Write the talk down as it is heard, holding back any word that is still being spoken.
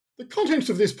The contents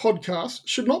of this podcast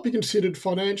should not be considered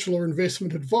financial or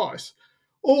investment advice.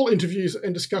 All interviews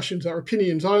and discussions are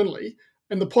opinions only,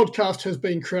 and the podcast has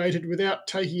been created without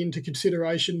taking into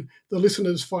consideration the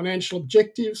listener's financial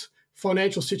objectives,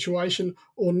 financial situation,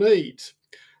 or needs.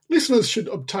 Listeners should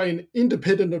obtain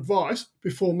independent advice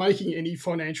before making any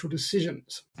financial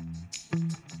decisions.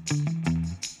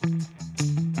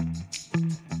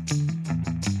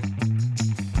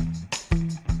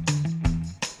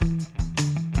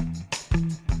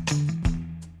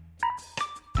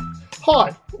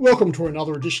 Hi, welcome to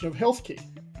another edition of Health Kit.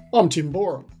 I'm Tim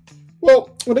Borum.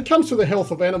 Well, when it comes to the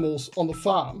health of animals on the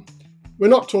farm, we're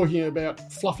not talking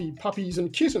about fluffy puppies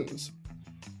and kittens.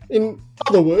 In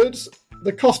other words,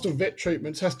 the cost of vet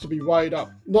treatments has to be weighed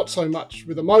up not so much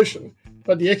with emotion,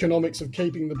 but the economics of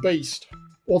keeping the beast,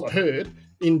 or the herd,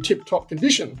 in tip-top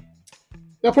condition.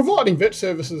 Now, providing vet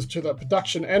services to the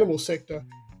production animal sector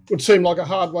would seem like a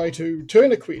hard way to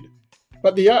turn a quid,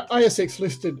 but the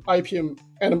ASX-listed Apiam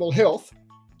Animal Health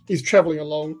is travelling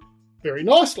along very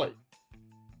nicely.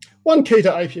 One key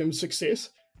to Apiam's success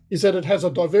is that it has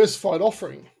a diversified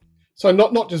offering. So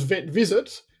not just vet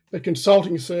visits, but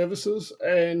consulting services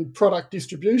and product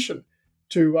distribution,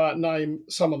 to name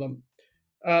some of them.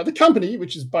 The company,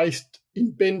 which is based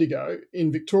in Bendigo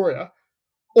in Victoria,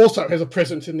 also has a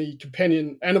presence in the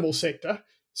companion animal sector,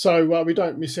 so we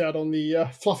don't miss out on the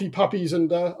fluffy puppies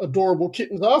and adorable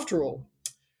kittens after all.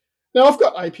 Now, I've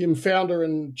got Apiam founder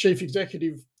and chief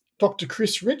executive, Dr.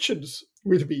 Chris Richards,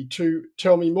 with me to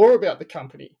tell me more about the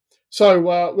company. So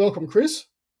welcome, Chris.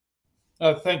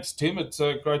 Thanks, Tim. It's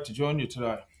great to join you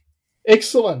today.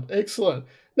 Excellent.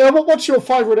 Now, what's your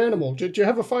favourite animal? Do you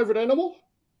have a favourite animal?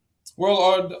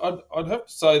 Well, I'd have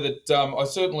to say that I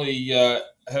certainly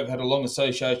have had a long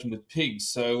association with pigs,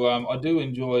 so I do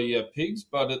enjoy pigs,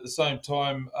 but at the same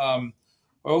time,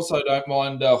 I also don't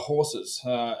mind horses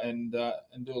and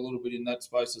do a little bit in that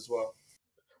space as well.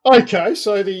 Okay,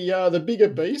 so the bigger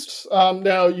beasts.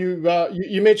 Now you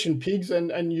mentioned pigs,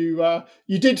 and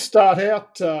you did start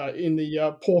out in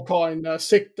the porcine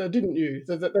sector, didn't you?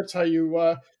 That's how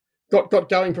you got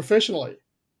going professionally.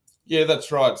 Yeah,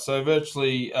 that's right. So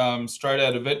virtually straight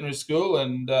out of veterinary school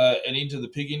and into the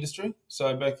pig industry.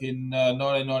 So back in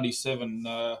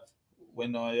 1997,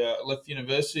 when I left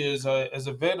university as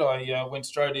a vet, I went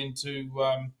straight into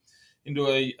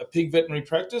a pig veterinary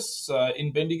practice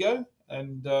in Bendigo,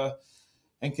 and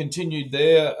continued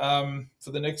there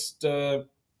for the next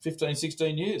 15,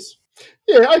 16 years.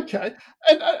 Yeah, okay.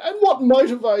 And what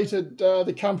motivated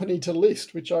the company to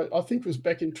list, which I think was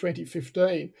back in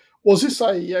 2015? Was this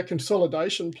a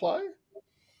consolidation play?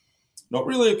 Not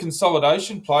really a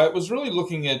consolidation play. It was really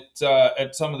looking at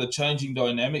some of the changing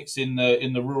dynamics in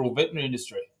the rural veterinary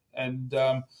industry, and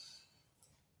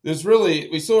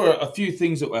we saw a few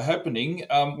things that were happening.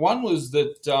 One was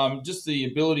that just the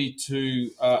ability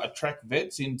to attract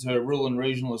vets into rural and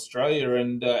regional Australia,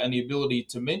 and the ability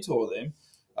to mentor them.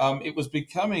 It was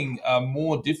becoming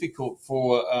more difficult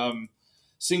for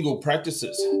single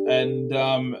practices,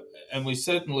 and we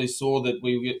certainly saw that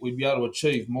we'd be able to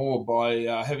achieve more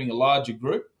by having a larger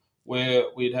group where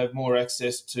we'd have more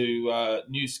access to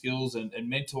new skills and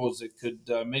mentors that could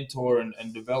mentor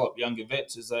and develop younger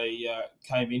vets as they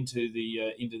came into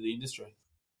the industry.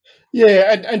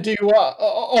 Yeah, and do you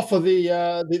offer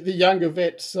the younger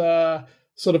vets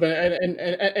sort of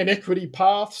an equity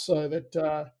path so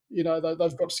that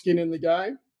they've got skin in the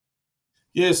game?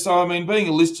 Yeah, so I mean, being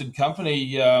a listed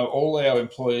company, all our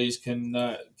employees can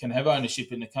have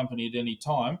ownership in the company at any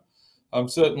time.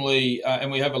 Certainly,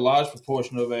 and we have a large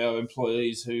proportion of our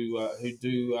employees who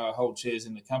do hold shares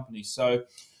in the company. So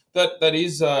that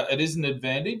is it is an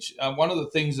advantage. One of the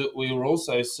things that we were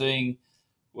also seeing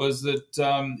was that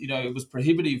it was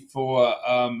prohibitive for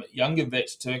younger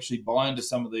vets to actually buy into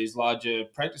some of these larger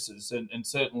practices, and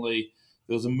certainly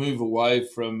there was a move away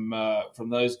from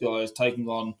those guys taking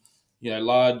on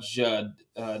large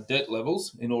debt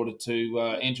levels in order to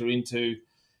enter into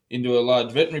a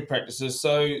large veterinary practices.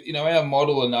 So, our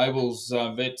model enables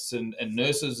vets and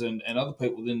nurses and other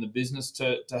people within the business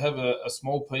to have a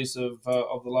small piece of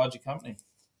the larger company.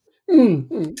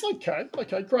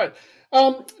 Okay, great.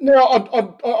 Now,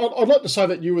 I'd like to say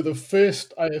that you were the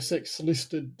first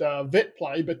ASX-listed vet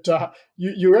play, but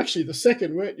you were actually the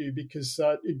second, weren't you? Because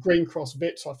Green Cross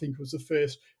Vets, I think, was the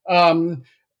first.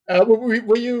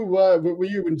 Were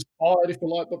you inspired, if you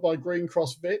like, by Green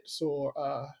Cross Vets, or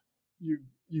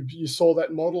you saw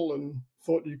that model and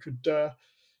thought you could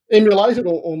emulate it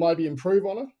or maybe improve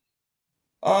on it?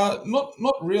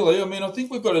 Not really. I mean, I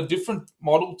think we've got a different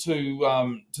model to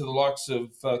the likes of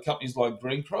companies like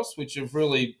Green Cross, which have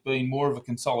really been more of a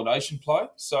consolidation play.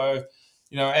 So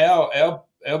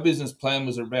our business plan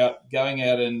was about going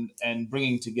out and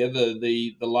bringing together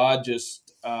the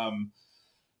largest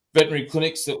veterinary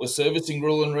clinics that were servicing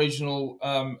rural and regional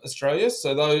Australia.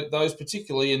 So those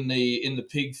particularly in the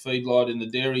pig, feedlot, in the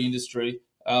dairy industry,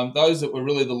 those that were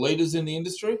really the leaders in the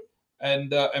industry,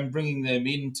 and bringing them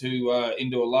into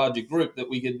a larger group that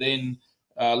we could then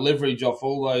leverage off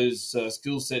all those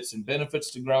skill sets and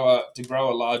benefits to grow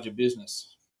a larger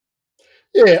business.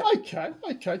 Yeah,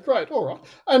 okay, great, all right.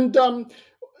 And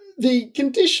the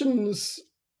conditions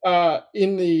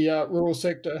in the rural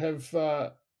sector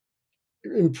have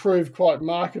improved quite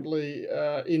markedly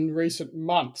in recent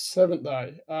months, haven't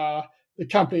they? The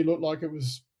company looked like it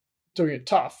was doing it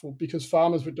tough, or because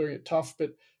farmers were doing it tough,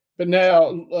 but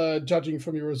now, judging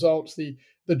from your results, the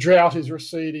drought is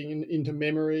receding into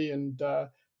memory, and the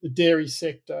dairy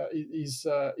sector is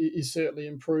certainly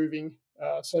improving.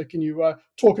 So, can you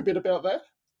talk a bit about that?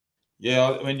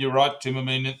 Yeah, I mean, you're right, Tim. I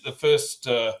mean, the first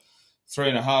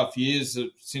 3.5 years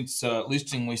since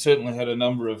listing, we certainly had a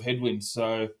number of headwinds.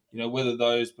 So, whether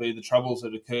those be the troubles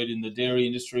that occurred in the dairy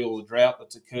industry or the drought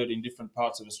that's occurred in different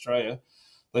parts of Australia,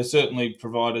 they certainly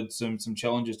provided some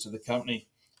challenges to the company.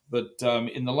 But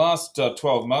in the last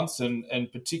 12 months,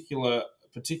 and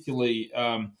particularly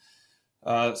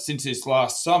since this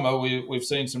last summer, we've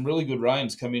seen some really good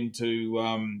rains come into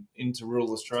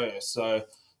rural Australia. So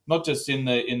not just in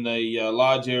the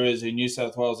large areas in New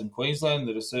South Wales and Queensland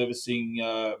that are servicing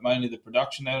mainly the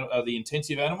the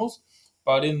intensive animals,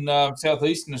 but in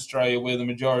southeastern Australia, where the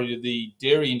majority of the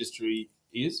dairy industry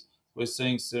is, we're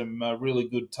seeing some really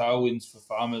good tailwinds for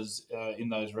farmers in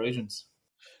those regions.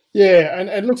 Yeah, and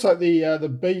it looks like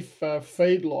the beef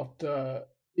feedlot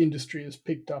industry has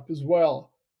picked up as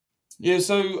well. Yeah,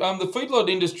 so the feedlot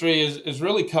industry is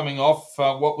really coming off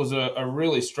what was a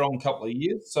really strong couple of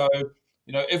years. So,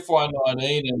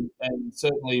 FY19 and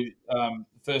certainly the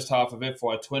first half of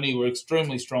FY20 were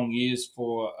extremely strong years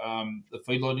for the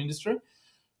feedlot industry.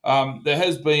 There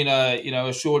has been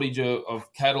a shortage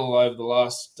of cattle over the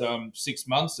last 6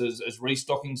 months as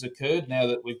restockings occurred. Now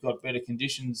that we've got better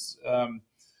conditions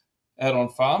out on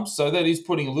farms, so that is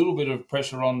putting a little bit of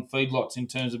pressure on feedlots in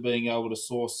terms of being able to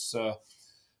source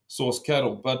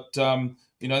cattle. But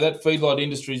that feedlot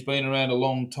industry has been around a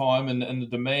long time, and the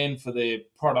demand for their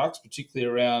products,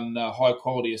 particularly around high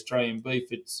quality Australian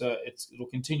beef, it'll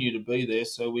continue to be there.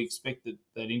 So we expect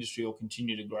that industry will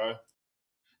continue to grow.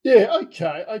 Yeah,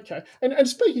 okay. And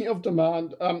speaking of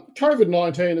demand,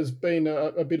 COVID-19 has been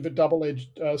a bit of a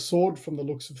double-edged sword from the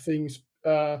looks of things.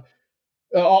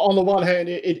 On the one hand,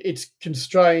 it's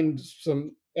constrained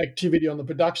some activity on the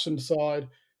production side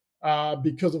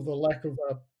because of the lack of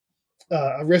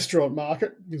a restaurant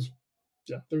market, because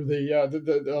yeah,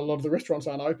 a lot of the restaurants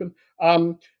aren't open.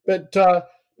 But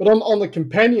on the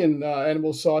companion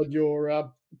animal side,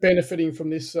 you're benefiting from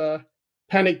this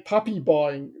panic puppy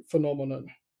buying phenomenon.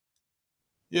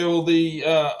 Yeah, well,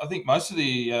 I think most of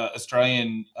the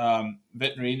Australian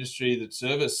veterinary industry that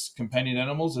service companion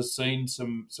animals has seen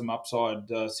some upside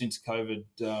since COVID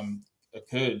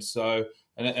occurred. So,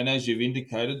 and as you've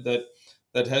indicated,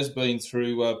 that has been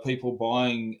through people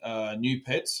buying new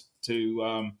pets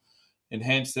to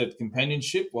enhance that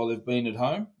companionship while they've been at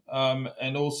home,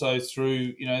 and also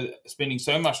through spending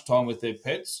so much time with their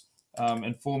pets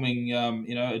and forming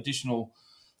additional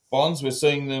bonds. We're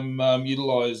seeing them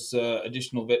utilise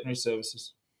additional veterinary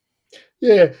services.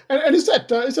 Yeah, and is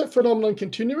that phenomenon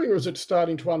continuing, or is it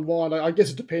starting to unwind? I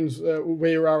guess it depends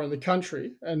where you are in the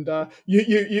country, and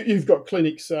you've got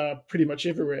clinics pretty much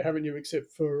everywhere, haven't you? Except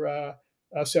for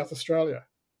South Australia.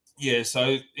 Yeah,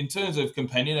 so in terms of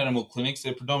companion animal clinics,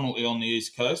 they're predominantly on the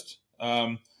east coast,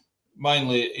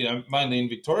 mainly in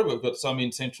Victoria. But we've got some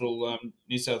in central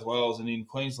New South Wales and in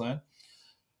Queensland.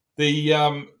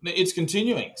 It's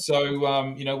continuing,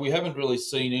 so we haven't really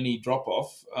seen any drop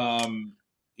off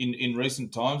in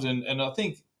recent times, and I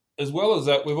think as well as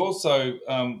that, we've also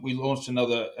we launched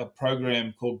a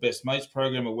program called Best Mates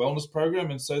program, a wellness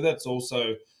program, and so that's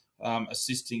also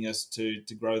assisting us to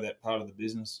grow that part of the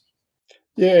business.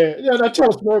 Yeah, yeah. Now tell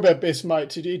us more about Best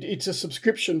Mates. It's a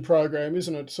subscription program,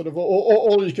 isn't it? Sort of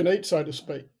all you can eat, so to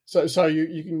speak. So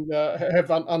you can have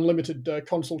unlimited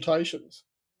consultations.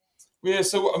 Yeah,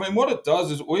 so I mean, what it does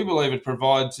is we believe it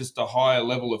provides just a higher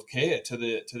level of care to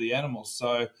the animals.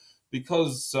 So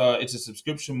because it's a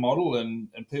subscription model and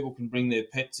people can bring their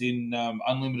pets in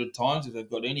unlimited times if they've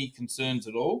got any concerns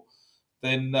at all,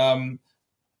 then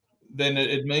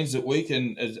it means that we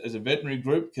can, as a veterinary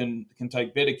group, can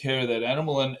take better care of that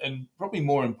animal and probably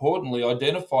more importantly,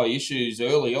 identify issues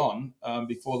early on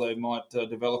before they might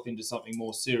develop into something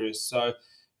more serious. So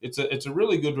it's a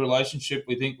really good relationship,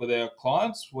 we think, with our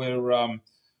clients, where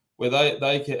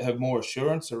they can have more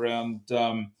assurance around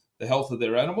the health of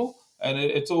their animal. And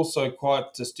it's also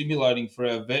quite stimulating for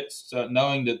our vets,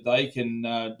 knowing that they can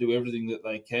do everything that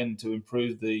they can to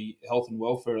improve the health and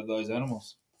welfare of those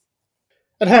animals.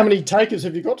 And how many takers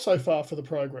have you got so far for the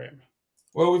program?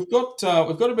 Well, we've got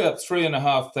about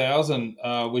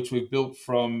 3,500, which we've built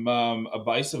from a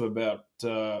base of about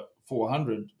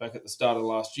 400 back at the start of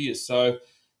last year. So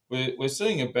we're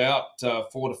seeing about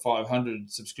 400 to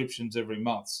 500 subscriptions every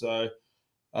month. So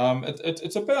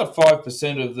it's about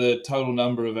 5% of the total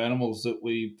number of animals that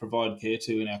we provide care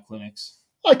to in our clinics.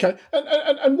 Okay,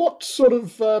 and what sort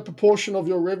of proportion of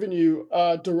your revenue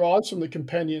derives from the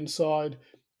companion side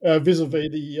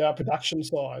vis-a-vis the production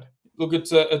side? Look,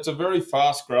 it's a very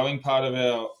fast growing part of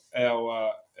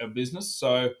our business.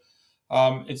 So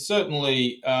it's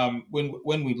certainly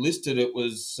when we listed it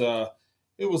was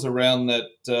around that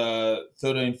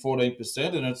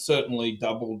 13-14%, and it's certainly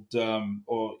doubled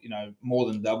or more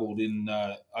than doubled in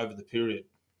over the period.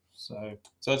 So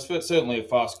it's certainly a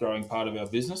fast growing part of our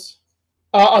business.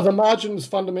 Are the margins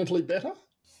fundamentally better?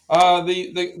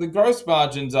 The gross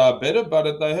margins are better,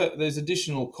 but there's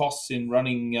additional costs in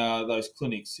running those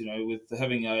clinics. With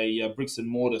having a bricks and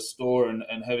mortar store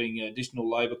and having additional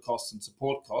labour costs and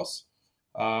support costs,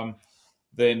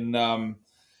 then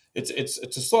it's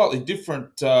a slightly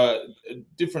different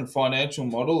financial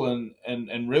model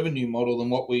and revenue model than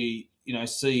what we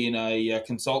see in a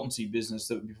consultancy business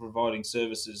that would be providing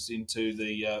services into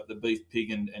the beef,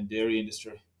 pig, and dairy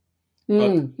industry.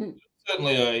 But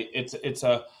certainly, it's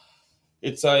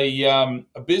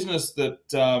a business that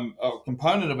a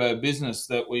component of our business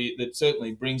that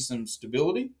certainly brings some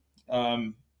stability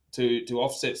to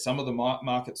offset some of the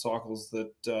market cycles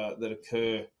that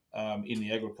occur in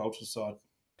the agriculture side.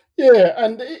 Yeah,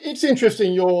 and it's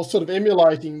interesting you're sort of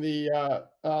emulating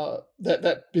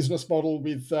that business model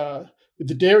with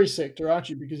the dairy sector, aren't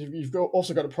you? Because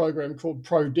also got a program called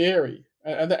Pro Dairy,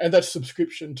 and that's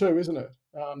subscription too, isn't it?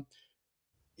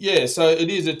 Yeah, so it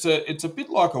is. It's a bit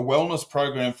like a wellness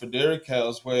program for dairy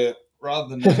cows, where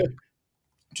rather than a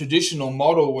traditional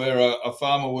model where a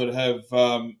farmer would have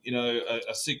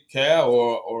a sick cow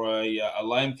or a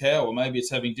lame cow, or maybe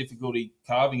it's having difficulty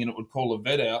calving and it would call a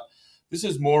vet out. This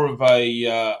is more of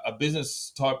a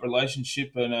business type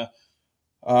relationship and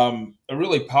a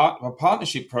really a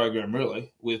partnership program,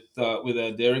 really, with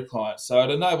our dairy clients. So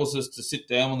it enables us to sit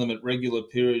down with them at regular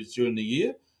periods during the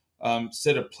year,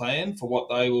 set a plan for what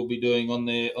they will be doing on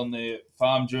their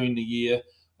farm during the year,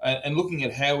 and looking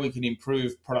at how we can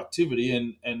improve productivity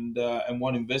and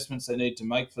what investments they need to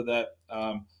make for that,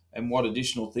 and what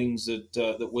additional things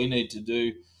that we need to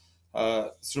do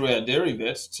through our dairy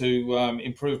vets to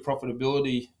improve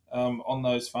profitability on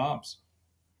those farms.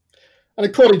 And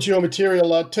according to your material,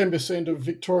 10% of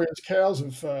Victoria's cows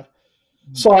have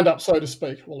signed up, so to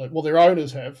speak. Well, their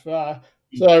owners have.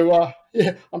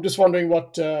 Yeah, I'm just wondering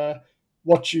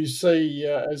what you see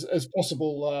as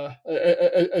possible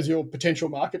as your potential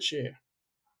market share.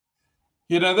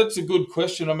 That's a good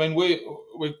question. I mean, we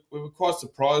were quite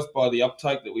surprised by the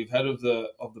uptake that we've had of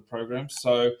the program.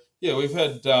 So yeah, we've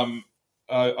had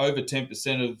over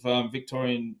 10% of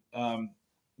Victorian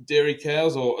dairy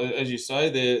cows, or as you say,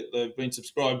 they've been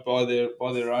subscribed by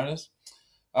their owners.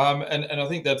 And I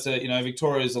think that's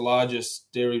Victoria is the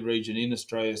largest dairy region in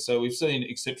Australia, so we've seen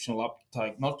exceptional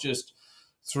uptake, not just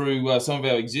through some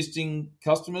of our existing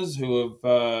customers who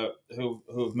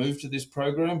have moved to this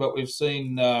program, but we've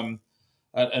seen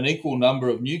an equal number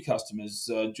of new customers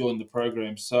join the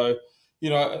program. So,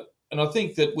 and I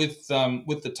think that with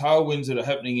the tailwinds that are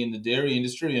happening in the dairy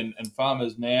industry and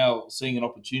farmers now seeing an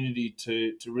opportunity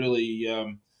to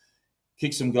really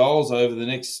kick some goals over the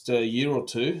next year or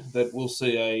two, that we'll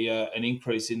see an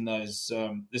increase in those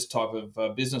this type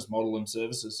of business model and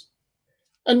services.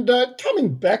 And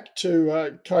coming back to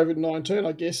COVID-19,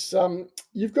 I guess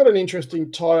you've got an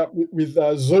interesting tie-up with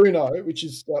Zuno, which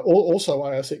is also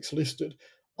ASX listed.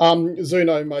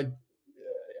 Zuno made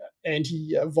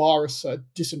antivirus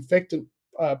disinfectant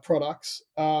products.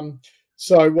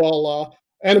 So while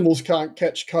animals can't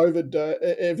catch COVID,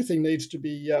 everything needs to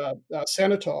be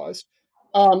sanitised.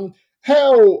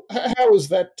 How is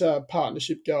that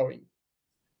partnership going?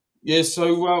 Yeah,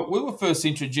 so we were first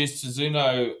introduced to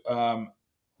Zuno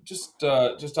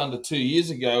just under 2 years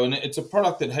ago, and it's a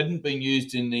product that hadn't been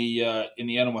used in the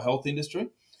animal health industry.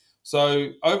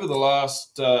 So over the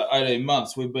last 18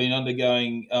 months, we've been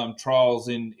undergoing trials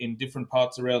in different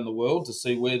parts around the world to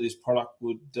see where this product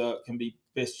can be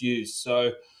best used.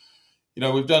 So,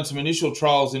 we've done some initial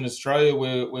trials in Australia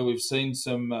where we've seen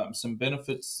some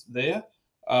benefits there.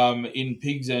 in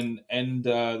pigs, and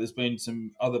there's been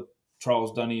some other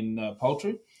trials done in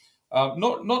poultry.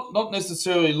 Not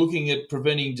necessarily looking at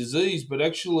preventing disease, but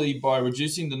actually by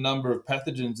reducing the number of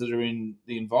pathogens that are in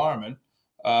the environment,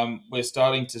 we're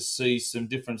starting to see some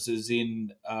differences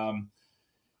in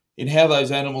how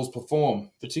those animals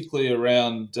perform, particularly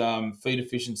around feed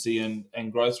efficiency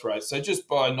and growth rates. So just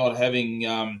by not having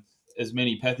as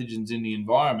many pathogens in the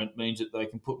environment means that they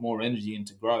can put more energy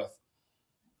into growth.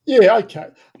 Yeah, okay.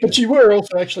 But you were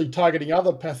also actually targeting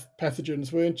other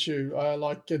pathogens, weren't you?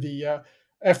 Like the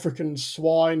African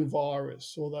swine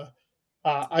virus or the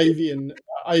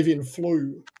avian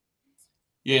flu.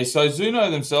 Yeah, so Zuno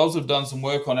themselves have done some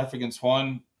work on African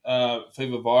swine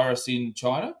fever virus in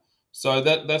China. So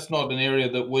that's not an area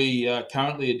that we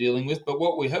currently are dealing with. But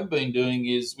what we have been doing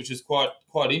is, which is quite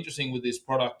interesting with this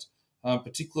product,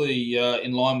 particularly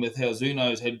in line with how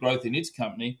Zuno's had growth in its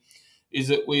company, is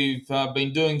that we've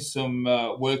been doing some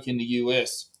work in the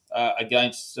US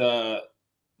against the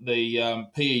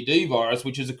PED virus,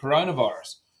 which is a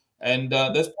coronavirus. And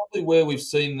that's probably where we've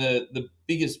seen the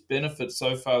biggest benefit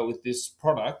so far with this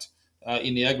product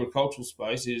in the agricultural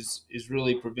space is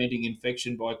really preventing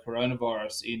infection by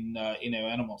coronavirus in our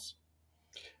animals.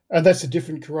 And that's a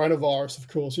different coronavirus, of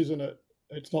course, isn't it?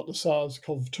 It's not the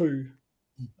SARS-CoV-2.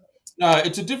 No,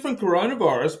 it's a different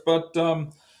coronavirus, but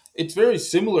it's very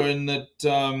similar in that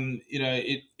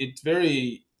it's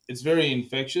very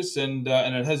infectious and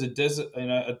it has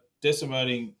a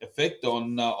decimating effect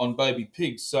on baby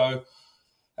pigs. So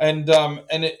and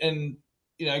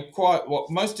quite what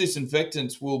most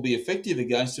disinfectants will be effective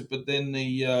against it, but then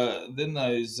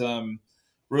those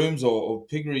rooms or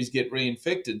piggeries get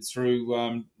reinfected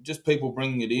through just people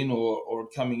bringing it in or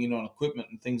coming in on equipment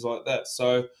and things like that.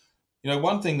 So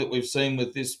one thing that we've seen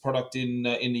with this product in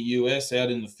the US out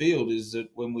in the field is that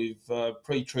when we've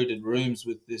pre-treated rooms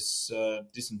with this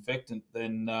disinfectant,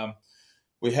 then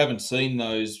we haven't seen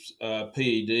those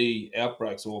PED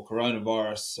outbreaks or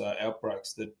coronavirus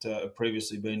outbreaks that have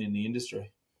previously been in the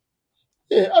industry.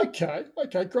 Yeah, okay,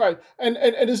 great. And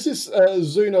is this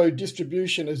Zuno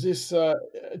distribution? Is this does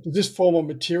this form a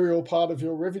material part of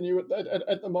your revenue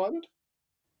at the moment?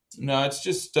 No, it's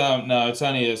just no. It's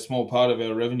only a small part of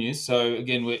our revenues. So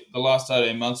again, the last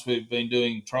 18 months we've been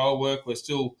doing trial work. We're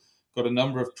still got a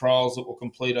number of trials that will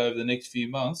complete over the next few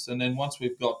months, and then once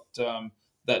we've got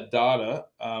that data,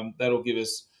 that'll give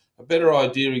us a better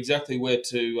idea exactly where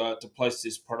to place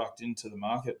this product into the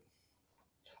market.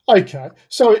 Okay,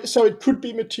 so it could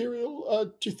be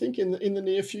material. Do you think in the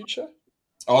near future?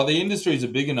 Oh, the industries are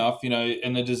big enough,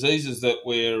 and the diseases that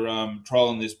we're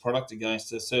trialing this product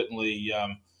against are certainly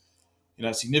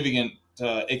significant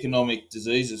economic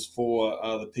diseases for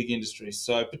the pig industry.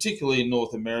 So particularly in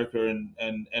North America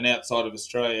and outside of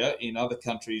Australia, in other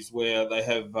countries where they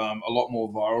have a lot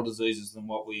more viral diseases than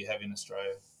what we have in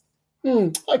Australia.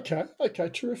 Okay,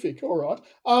 terrific. All right.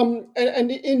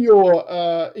 And in your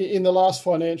in the last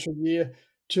financial year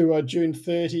to June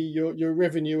 30, your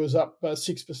revenue was up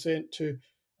 6% to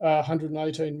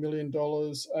 $118 million,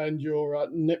 and your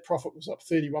net profit was up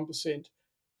 31%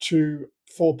 to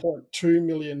 $4.2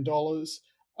 million.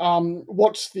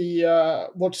 What's the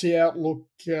outlook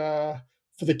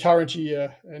for the current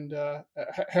year, and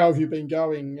how have you been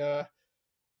going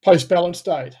post balance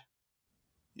date?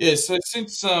 Yeah, so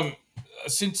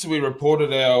since we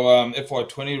reported our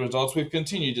FY20 results, we've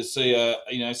continued to see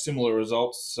similar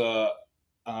results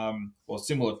or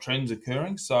similar trends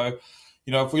occurring. So,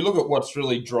 if we look at what's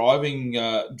really driving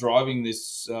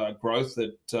this growth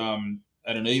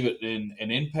at an EBIT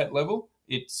and NPAT level,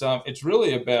 it's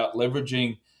really about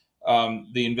leveraging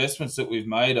the investments that we've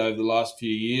made over the last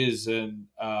few years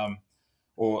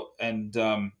or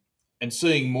and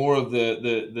seeing more of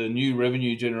the new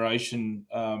revenue generation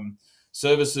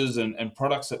services and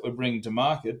products that we're bringing to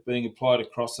market being applied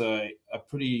across a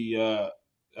pretty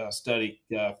static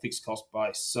fixed cost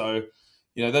base. So,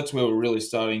 that's where we're really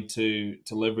starting to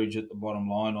leverage at the bottom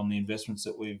line on the investments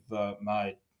that we've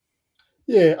made.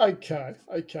 Yeah, okay.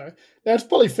 Now it's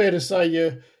probably fair to say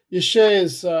your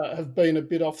shares have been a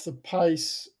bit off the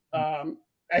pace.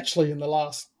 Actually, in the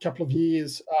last couple of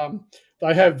years,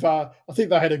 they have. I think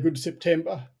they had a good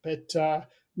September, but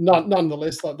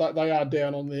nonetheless, they are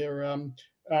down on their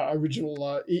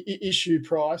original issue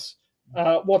price.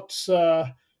 What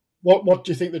do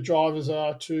you think the drivers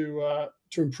are to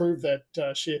improve that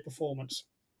share performance?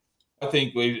 I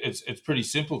think it's pretty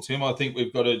simple, Tim. I think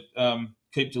we've got to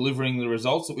keep delivering the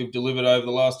results that we've delivered over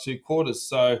the last 2 quarters.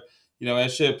 So, our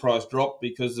share price dropped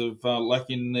because of lack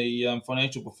in the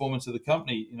financial performance of the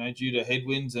company, due to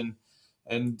headwinds and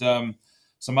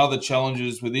some other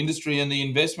challenges with industry and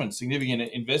the significant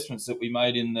investments that we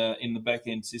made in the back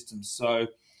end systems. So,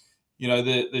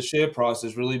 the share price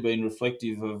has really been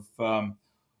reflective of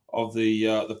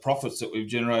the profits that we've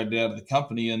generated out of the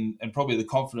company and probably the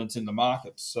confidence in the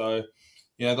market. So,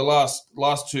 the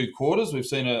last 2 quarters we've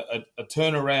seen a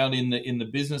turnaround in the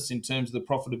business in terms of the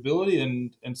profitability,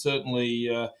 and certainly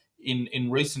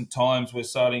in recent times we're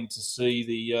starting to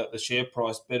see the share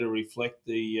price better reflect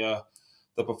the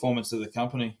performance of the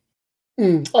company.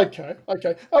 Okay.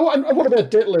 And what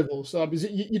about debt levels? Because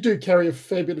you do carry a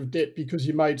fair bit of debt because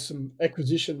you made some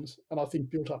acquisitions and I think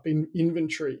built up in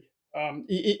inventory.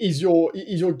 Is your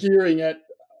gearing at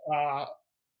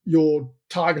your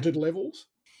targeted levels?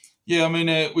 Yeah, I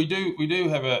mean, we do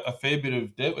have a fair bit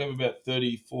of debt. We have about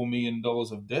 $34 million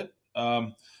of debt.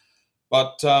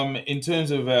 But in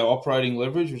terms of our operating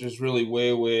leverage, which is really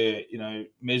where we're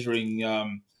measuring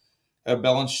our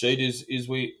balance sheet, is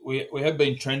we have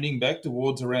been trending back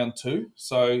towards around 2.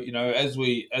 So as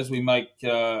we make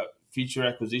future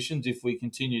acquisitions, if we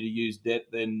continue to use debt,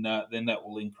 then that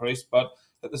will increase. But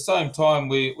at the same time,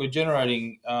 we're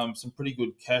generating some pretty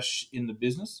good cash in the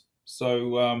business.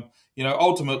 So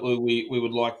ultimately we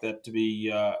would like that to be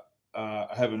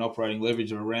have an operating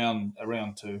leverage of around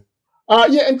 2.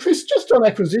 Yeah, and Chris, just on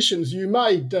acquisitions, you've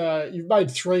made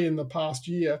 3 in the past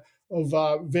year of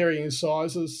varying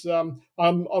sizes. I'm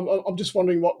just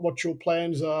wondering what your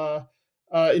plans are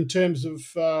in terms of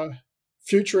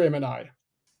future M&A.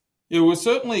 Yeah, we're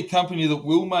certainly a company that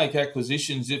will make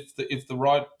acquisitions if the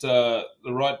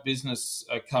right business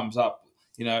comes up.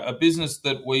 A business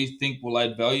that we think will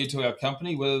add value to our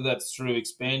company, whether that's through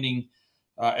expanding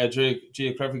our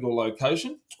geographical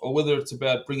location, or whether it's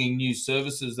about bringing new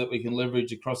services that we can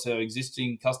leverage across our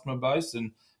existing customer base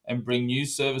and bring new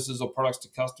services or products to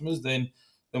customers, then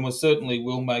we certainly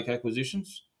will make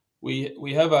acquisitions.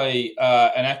 We have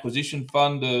an acquisition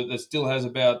fund that still has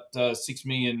about $6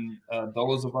 million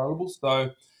available.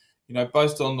 So,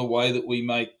 based on the way that we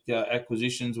make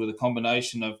acquisitions with a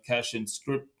combination of cash and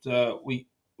scrip, we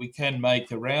can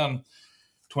make around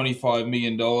 $25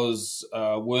 million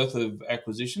worth of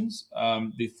acquisitions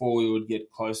before we would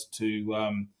get close to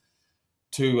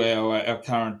our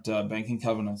current banking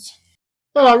covenants.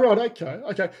 Oh, right.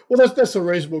 Okay. Well, that's a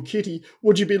reasonable kitty.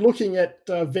 Would you be looking at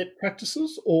vet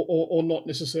practices or not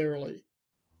necessarily?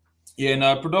 Yeah,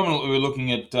 no. Predominantly, we're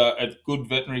looking at good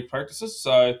veterinary practices.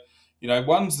 So,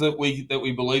 ones that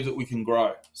we believe that we can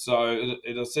grow. So,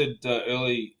 as I said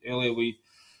earlier,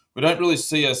 we don't really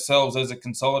see ourselves as a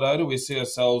consolidator. We see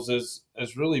ourselves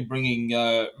as really bringing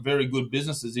very good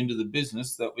businesses into the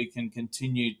business that we can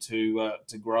continue to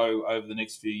grow over the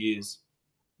next few years.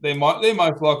 They're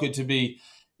most likely to be,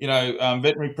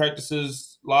 veterinary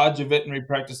practices, larger veterinary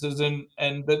practices,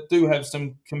 and that do have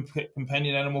some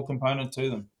companion animal component to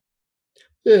them.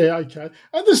 Yeah, okay.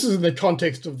 And this is in the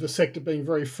context of the sector being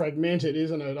very fragmented,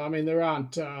 isn't it? I mean, there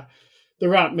aren't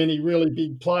many really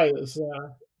big players.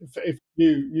 If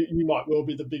you might well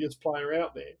be the biggest player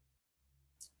out there.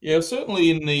 Yeah,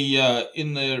 certainly in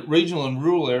the regional and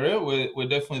rural area, we're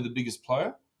definitely the biggest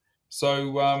player.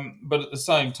 So, but at the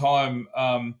same time,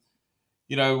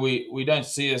 we don't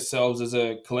see ourselves as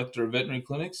a collector of veterinary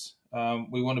clinics.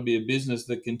 We want to be a business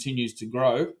that continues to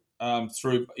grow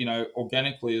through,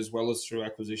 organically as well as through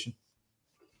acquisition.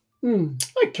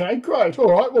 Okay, great.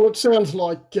 All right. Well, it sounds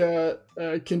like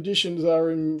conditions are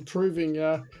improving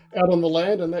out on the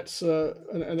land, and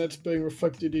that's being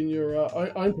reflected in your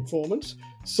own performance.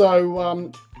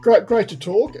 So great to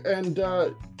talk, and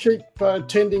keep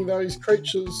tending those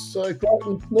creatures great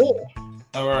and small.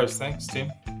 No worries. Thanks,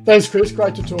 Tim. Thanks, Chris.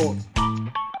 Great to talk.